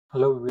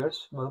Hello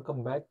viewers,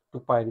 welcome back to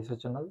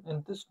Pyresearch channel.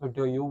 In this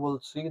video, you will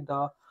see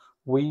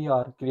we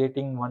are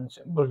creating one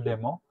simple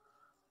demo.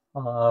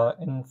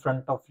 In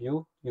front of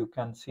you, you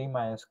can see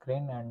my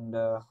screen and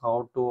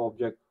how to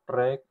object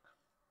track,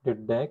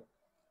 detect,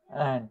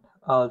 and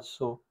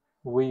also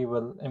we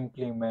will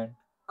implement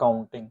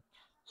counting.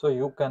 So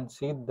you can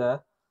see the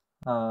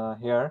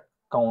here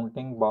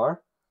counting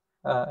bar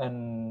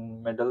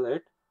in middle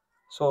it.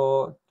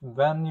 So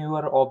when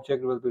your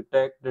object will be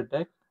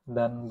detect,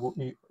 then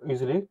you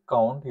easily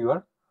count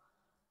your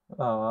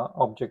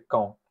object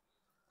count.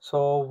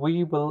 So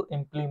we will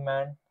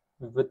implement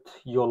with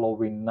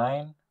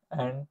YOLOv9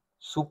 and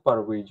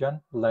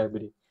Supervision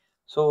library.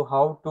 So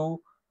how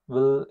to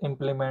will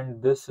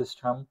implement this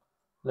system?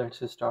 Let's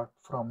start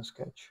from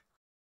scratch.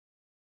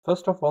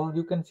 First of all,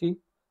 you can see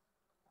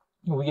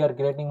we are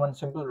creating one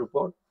simple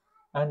report,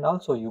 and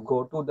also you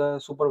go to the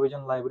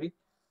Supervision library.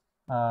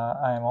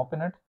 I am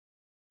open it.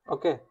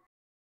 Okay,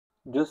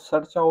 just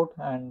search out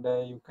and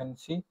you can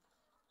see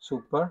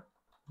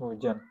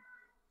Supervision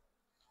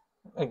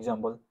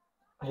example.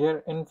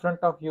 Here in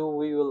front of you,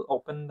 we will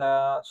open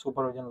the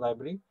Supervision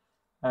library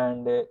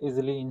and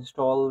easily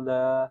install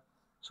the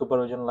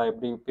Supervision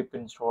library, pip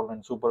install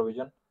and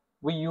Supervision.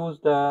 We use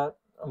the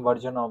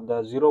version of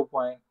the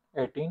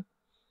 0.18.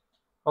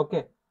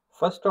 Okay,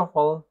 first of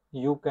all,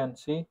 you can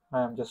see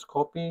I am just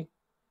copy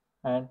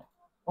and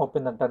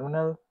open the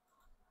terminal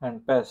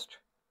and paste.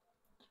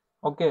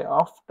 Okay,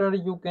 after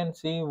you can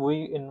see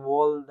we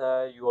involve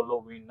the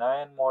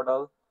YOLOv9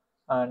 model,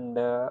 and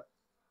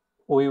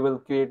we will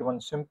create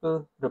one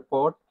simple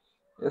report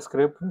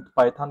script with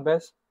Python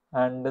base,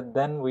 and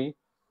then we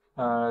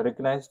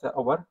recognize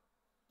our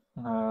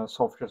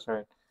software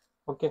side.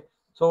 Okay,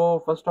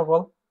 so first of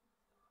all,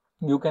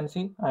 you can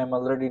see I am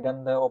already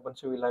done the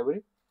opencv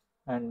library,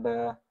 and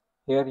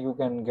here you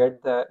can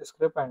get the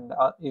script and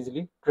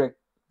easily track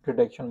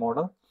detection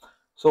model.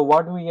 So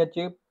what we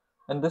achieve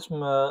in this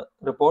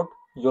report: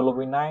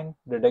 YOLOv9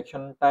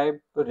 detection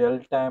type,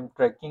 real-time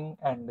tracking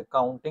and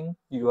counting.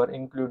 You are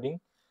including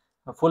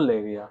a full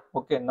area.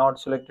 Okay, not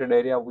selected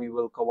area, we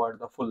will cover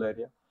the full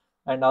area.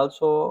 And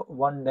also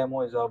one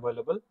demo is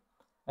available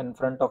in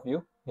front of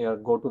you. Here,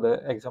 go to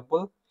the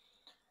example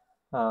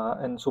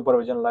in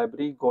Supervision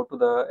library, go to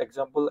the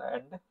example,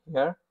 and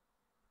here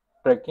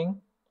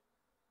tracking,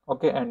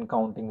 okay, and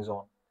counting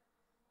zone.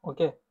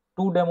 Okay,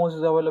 two demos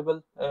is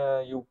available.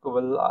 You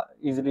will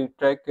easily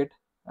track it,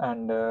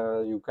 and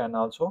you can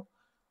also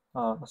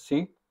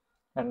see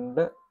and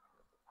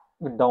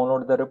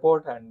download the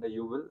report, and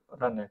you will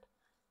run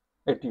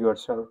it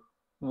yourself.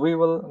 We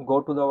will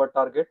go to our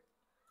target.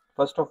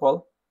 First of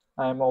all,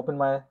 I am open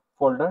my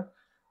folder.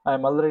 I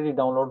am already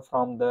download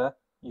from the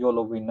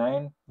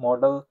YOLOv9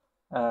 model.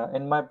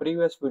 In my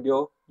previous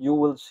video, you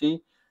will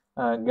see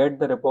get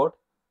the report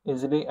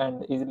easily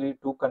and easily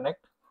to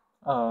connect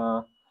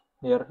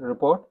your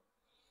report.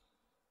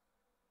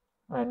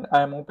 And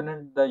I am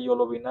opening the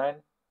YOLOv9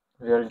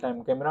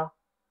 real-time camera.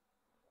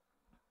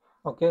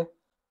 Okay,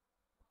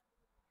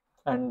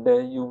 and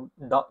you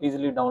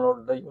easily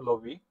download the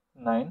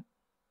YOLOv9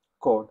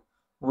 code,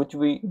 which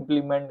we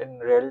implement in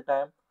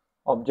real-time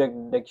object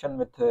detection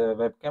with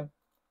webcam.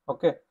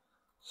 Okay,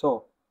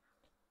 so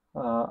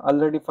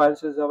already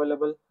files is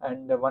available,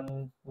 and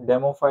one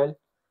demo file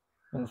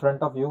in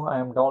front of you. I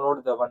am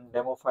download the one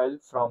demo file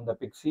from the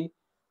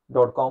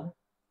pixie.com.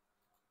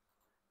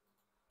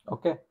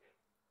 Okay,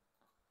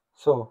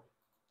 so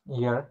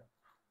here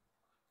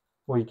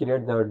we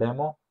create the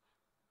demo,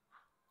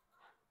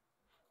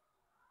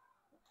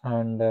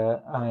 and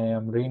I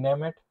am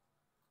rename it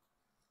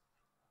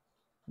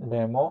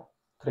demo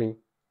 3,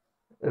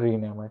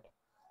 rename it.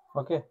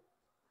 Okay,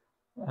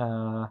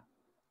 uh,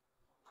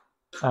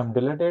 I'm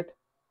delete it.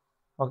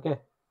 Okay,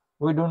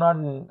 we do not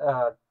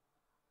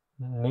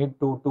need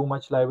too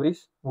much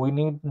libraries. We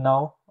need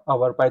now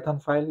our Python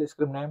file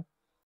script name.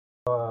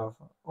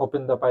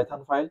 Open the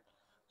Python file.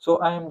 So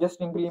I am just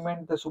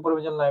implement the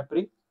Supervision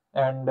library,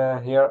 and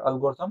here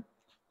algorithm.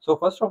 So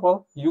first of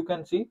all, you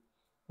can see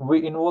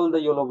we involve the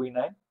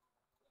YOLOv9.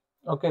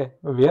 Okay,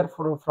 where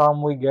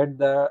from we get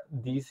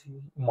these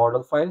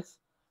model files.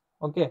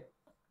 Okay,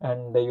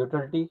 and the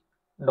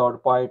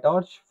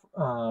utility.pytorch,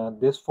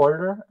 this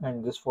folder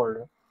and this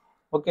folder.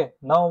 Okay,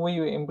 now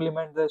we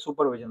implement the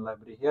Supervision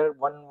library. Here,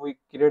 when we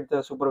create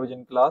the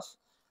Supervision class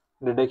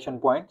detection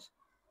points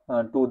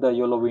to the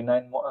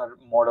YOLOv9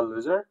 model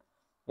result.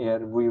 Here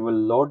we will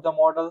load the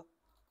model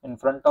in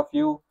front of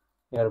you.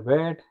 Here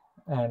wait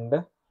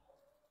and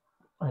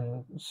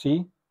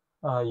see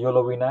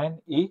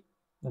YOLOv9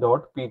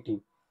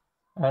 e.pt,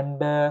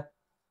 and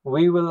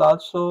we will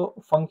also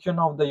function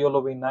of the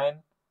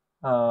YOLOv9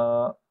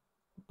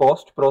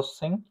 post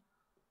processing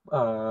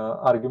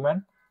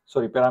argument,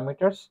 sorry,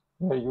 parameters.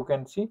 Here you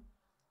can see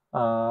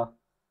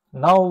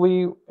now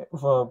we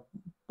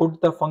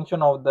put the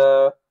function of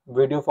the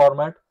video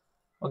format.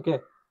 Okay,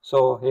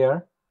 so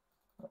here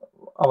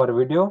our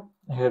video,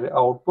 here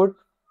output.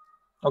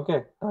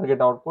 Okay,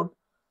 target output,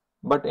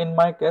 but in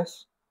my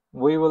case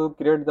we will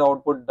create the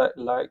output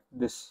like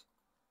this.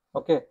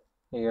 Okay,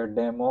 here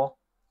demo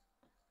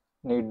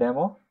need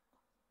demo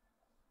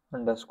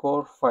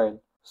underscore file.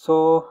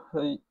 So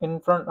in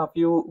front of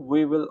you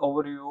we will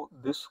overview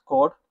this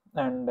code,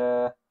 and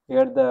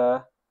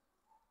here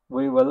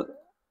we will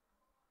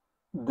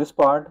this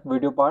part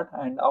video part,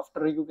 and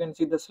after you can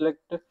see the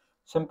select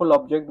simple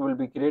object will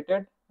be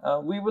created.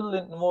 We will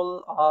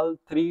involve all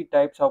three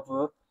types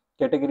of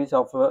categories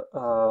of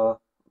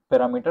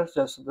parameters,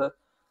 just the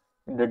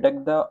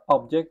detect the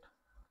object,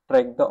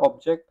 track the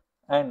object,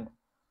 and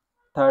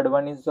third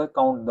one is the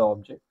count the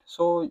object.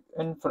 So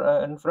in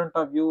front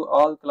of you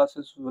all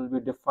classes will be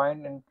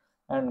defined,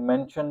 and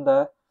mention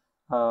the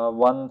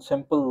one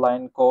simple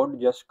line code,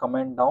 just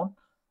comment down.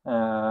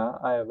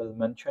 I will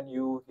mention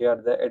you here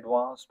the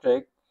advanced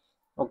track,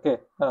 okay,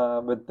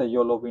 with the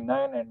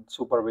YOLOv9 and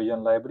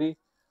Supervision library.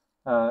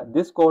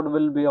 This code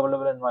will be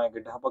available in my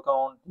GitHub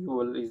account. You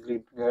will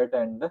easily get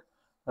and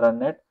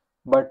run it,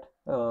 but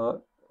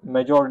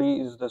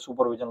majority is the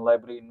Supervision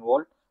library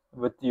involved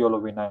with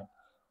YOLOv9.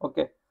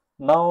 Okay,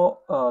 now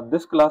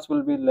this class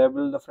will be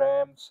label the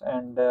frames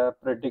and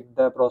predict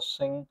the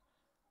processing.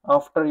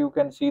 After you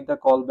can see the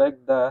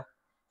callback the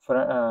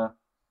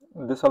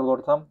this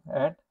algorithm,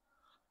 and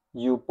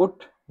you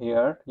put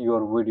here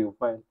your video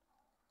file.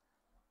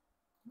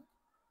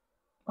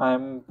 I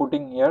am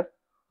putting here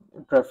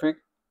traffic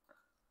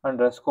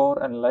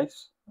underscore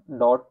analyze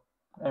dot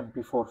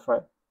mp4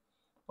 file.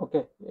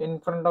 Okay, in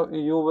front of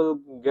you will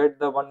get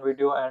the one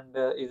video and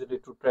easily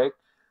to track,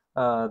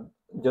 uh,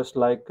 just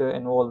like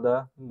in all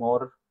the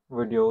more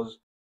videos.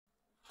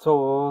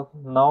 So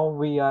now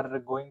we are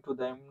going to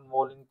the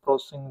involving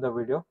processing the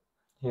video.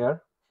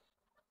 Here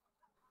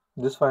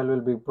this file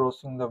will be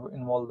processing the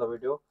involve the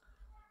video.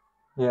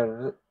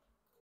 Here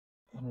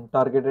in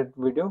targeted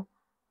video,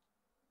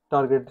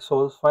 target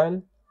source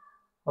file.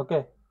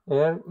 Okay,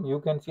 here you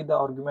can see the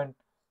argument.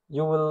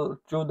 You will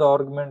choose the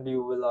argument.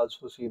 You will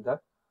also see the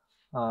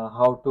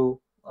how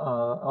to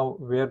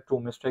where to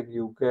mistake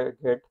you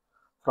get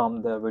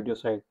from the video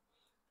side.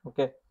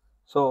 Okay,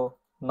 so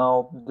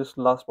now this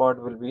last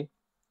part will be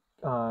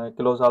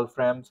close all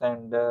frames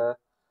and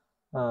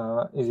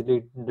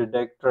easily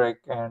detect, track,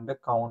 and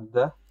count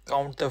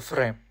the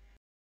frame.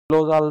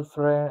 Close all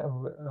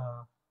frame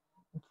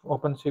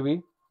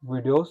OpenCV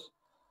videos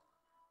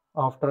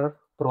after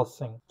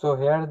processing. So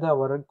here the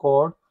our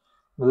code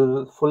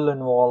will full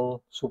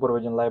involve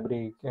supervision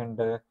library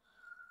and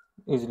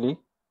easily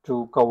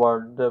to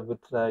cover with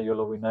the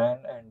YOLOv9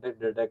 and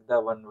detect the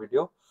one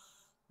video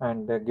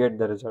and get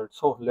the result.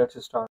 So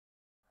let's start.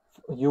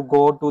 You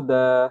go to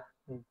the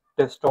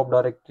desktop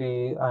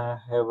directory. I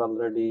have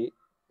already,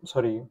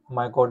 sorry,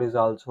 my code is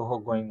also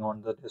going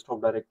on the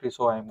desktop directory,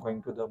 so I am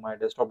going to the my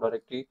desktop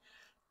directory.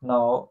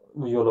 Now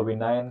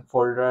YOLOv9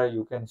 folder,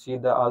 you can see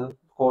the all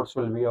codes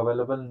will be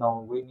available.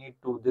 Now we need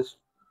to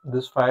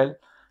this file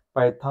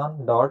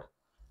python dot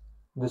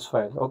this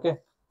file. Okay,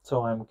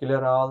 so I'm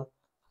clear all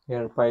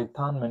here.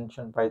 Python,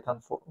 mention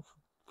python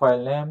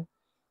file name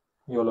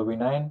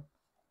YOLOv9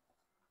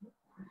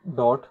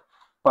 dot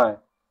py.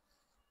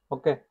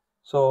 Okay,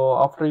 so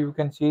after you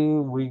can see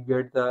we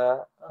get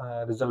the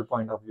result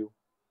point of view,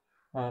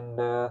 and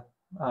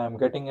I am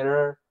getting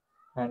error,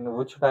 and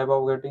which type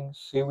of getting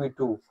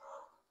CV2.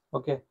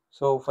 Okay,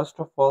 so first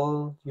of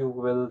all you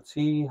will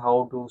see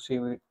how to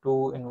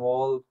CV2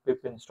 involve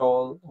pip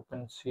install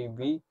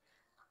opencv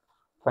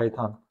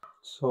python.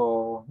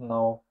 So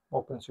now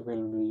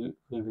opencv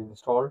will be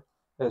installed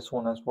as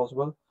soon as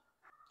possible.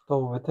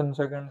 So within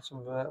seconds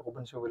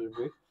opencv will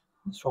be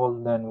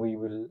installed, then we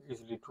will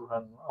easily to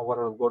run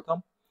our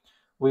algorithm.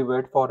 We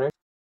wait for it.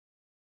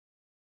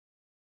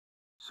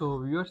 So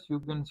viewers, you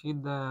can see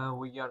the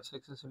we are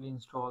successfully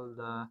installed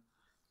the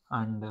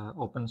and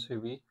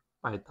opencv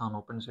python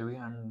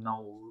opencv, and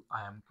now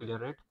I am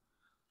clear it.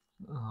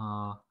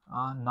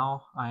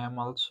 Now I am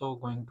also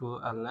going to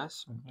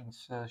ls,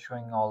 means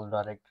showing all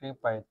directory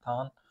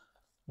python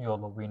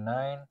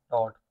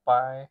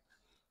YOLOv9.py.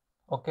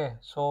 Okay,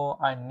 so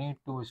I need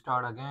to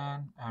start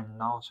again, and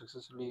now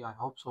successfully, I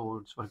hope so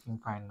it's working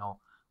fine now.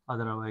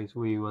 Otherwise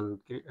we will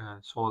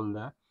solve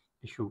the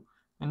issue.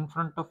 In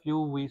front of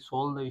you we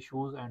solve the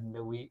issues, and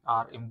we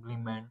are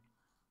implement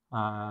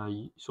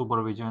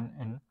supervision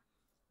in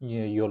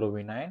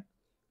YOLOv9.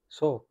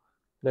 So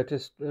that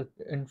is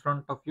in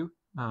front of you.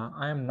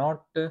 I am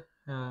not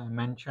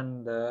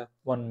mention the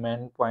one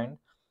main point.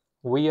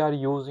 We are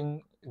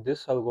using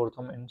this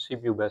algorithm in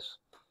CPU base.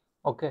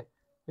 Okay,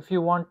 if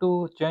you want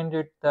to change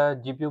it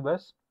the GPU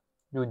base,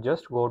 you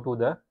just go to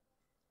the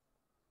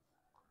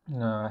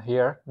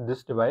here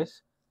this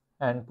device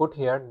and put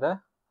here the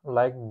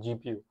like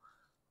GPU,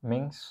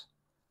 means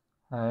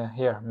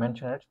here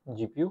mention it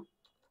GPU,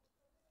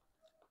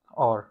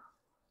 or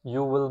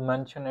you will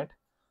mention it.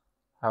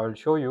 I will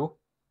show you.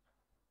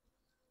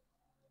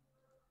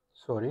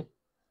 Sorry,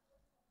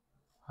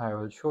 I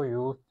will show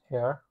you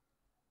here.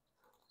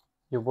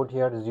 You put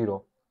here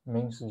 0,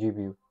 means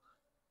GPU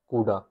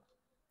CUDA.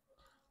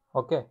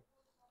 Okay,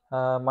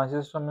 my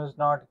system is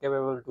not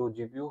capable to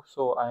GPU,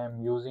 so I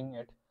am using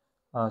it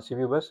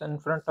CPU bus. In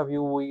front of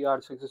you we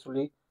are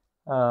successfully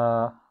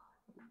uh,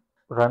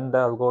 run the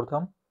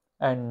algorithm,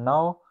 And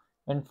now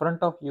in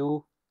front of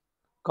you,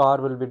 car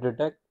will be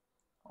detect,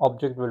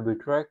 object will be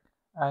tracked,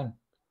 and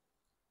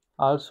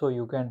also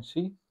you can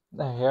see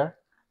the here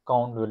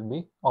count will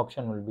be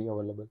option will be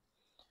available.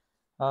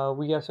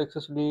 We have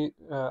successfully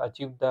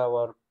achieved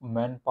our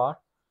main part.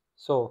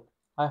 So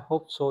I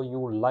hope so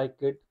you like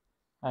it.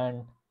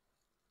 And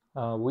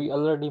we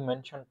already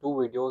mentioned two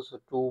videos,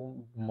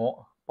 two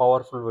more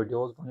powerful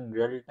videos, one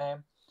real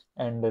time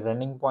and the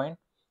running point.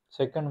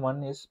 Second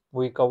one is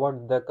we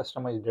covered the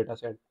customized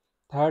dataset.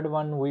 Third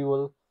one, we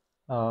will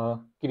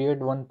create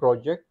one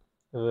project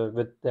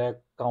with the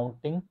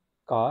counting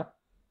car,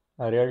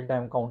 real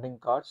time counting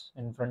cars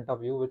in front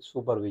of you with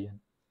supervision.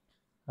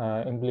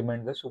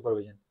 Implement the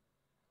supervision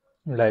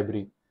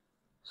library.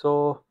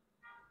 So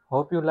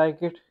hope you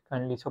like it.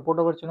 Kindly support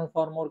our channel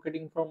for more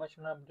getting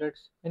information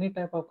updates. Any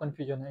type of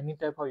confusion, any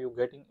type of you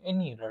getting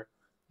any error,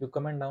 you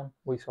comment down,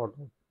 we sort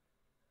out.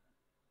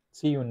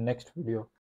 See you in next video.